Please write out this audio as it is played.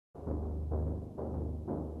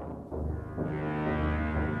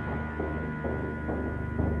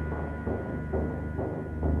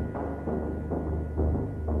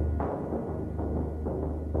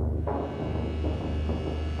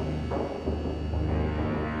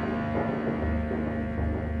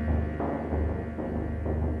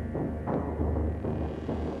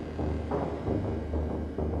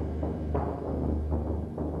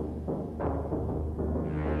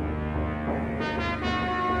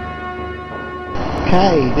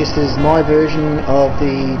Okay, this is my version of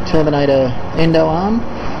the Terminator Endo Arm.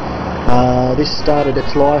 This started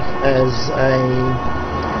its life as a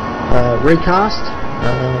recast.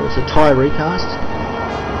 It's a Thai recast.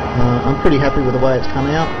 I'm pretty happy with the way it's come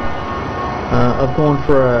out. I've gone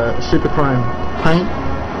for a superchrome paint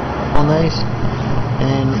on these,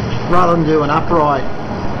 and rather than do an upright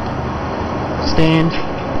stand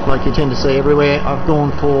like you tend to see everywhere, I've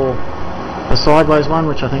gone for a sideways one,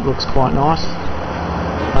 which I think looks quite nice.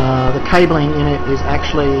 The cabling in it is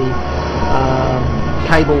actually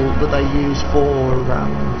cable that they use for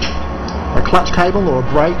a clutch cable or a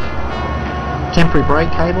brake, temporary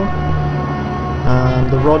brake cable.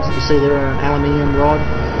 The rods that you see there are an aluminium rod.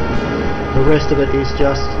 The rest of it is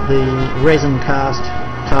just the resin cast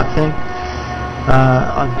type thing.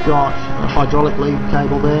 I've got a hydraulic lead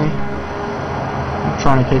cable there. I'm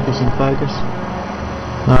trying to keep this in focus.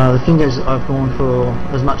 The fingers, I've gone for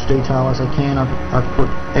as much detail as I can. I've put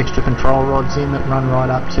extra control rods in that run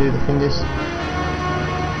right up to the fingers.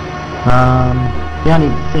 The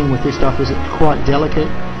only thing with this stuff is it's quite delicate.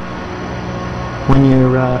 When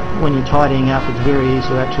you're tidying up, it's very easy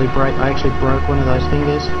to actually break. I actually broke one of those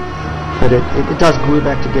fingers, but it does glue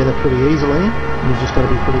back together pretty easily. You've just got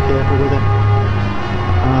to be pretty careful with it.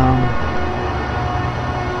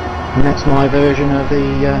 And that's my version of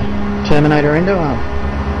the Terminator Endo Arm.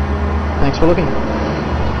 Thanks for looking.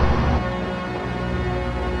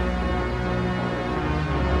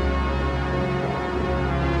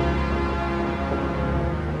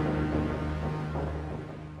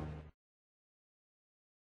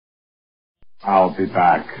 I'll be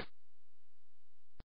back.